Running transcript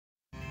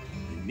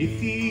if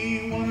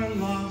he won or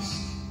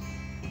lost,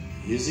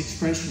 his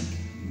expression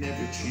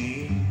never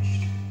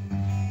changed.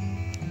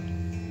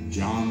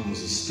 John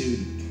was a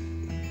student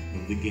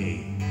of the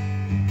game.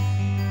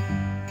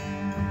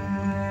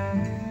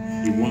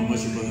 He wasn't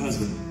much of a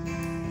husband.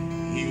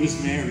 He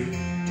was married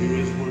to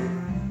his work.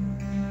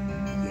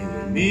 There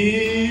were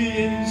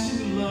millions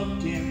who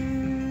loved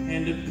him,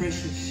 and a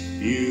precious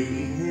few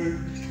he hurt.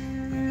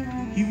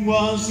 He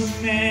was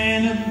a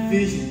man of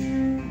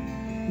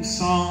vision who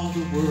saw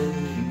the world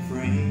in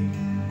frame.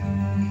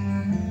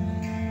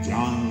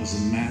 John was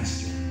a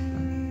master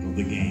of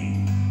the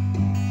game.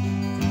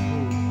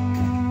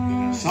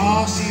 And I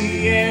saw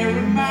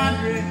Sierra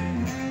Madre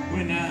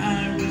when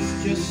I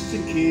was just a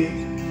kid.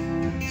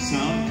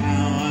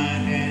 Somehow I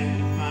had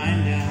to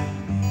find out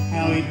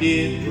how he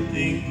did the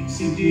things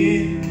he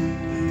did.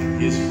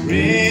 His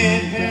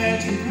red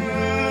badge of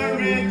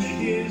courage,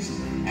 his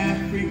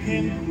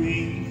African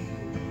queen.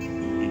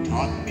 He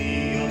taught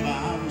me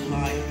about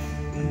life,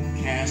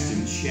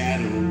 casting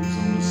shadows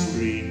on the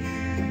screen.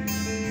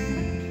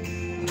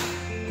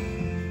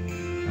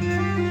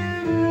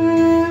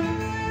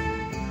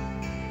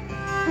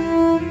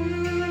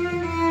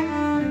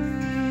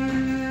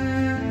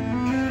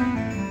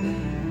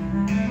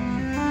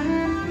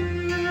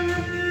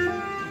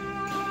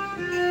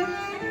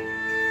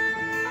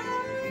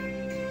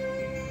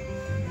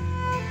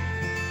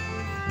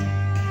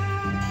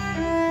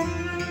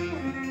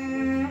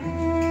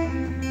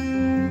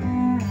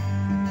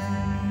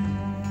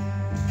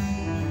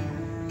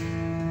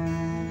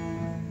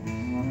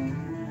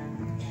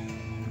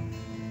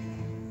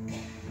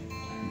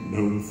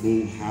 No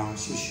full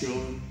house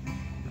ashore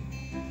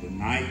the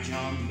night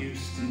John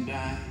Huston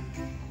died.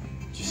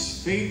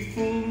 Just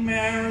faithful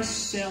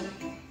Maricela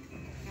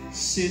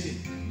sitting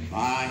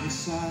by his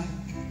side.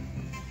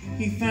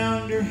 He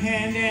found her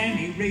hand and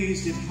he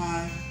raised it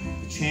high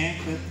to chant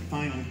at the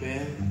final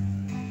bell.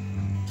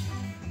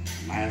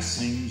 Last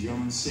thing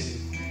John said,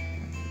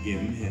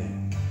 give him hell.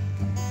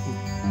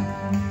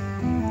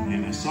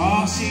 And I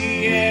saw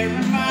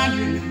Sierra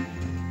Madre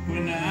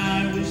when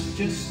I was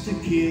just a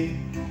kid.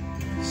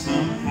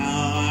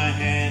 Somehow I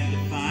had to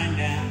find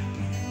out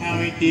how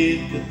he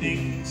did the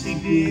things he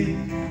did.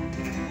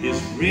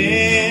 His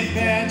red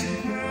badge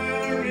of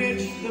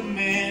courage, the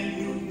man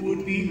who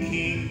would be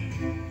king.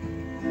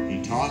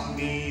 He taught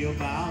me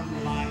about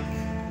life,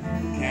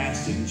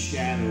 casting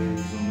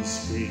shadows on the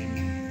screen.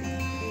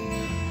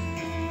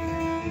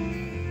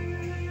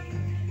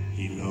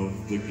 He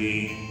loved the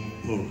game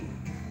of poker.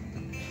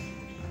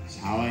 That's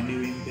how I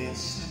knew him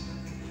best.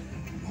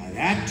 By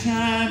that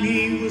time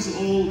he was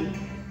older.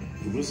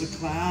 There was a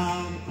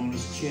cloud on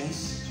his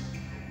chest.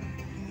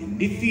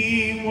 And if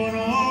he won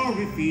or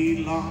if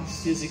he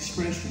lost, his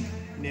expression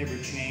never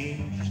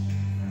changed.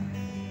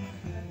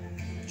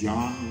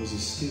 John was a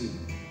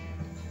student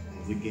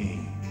of the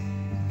game.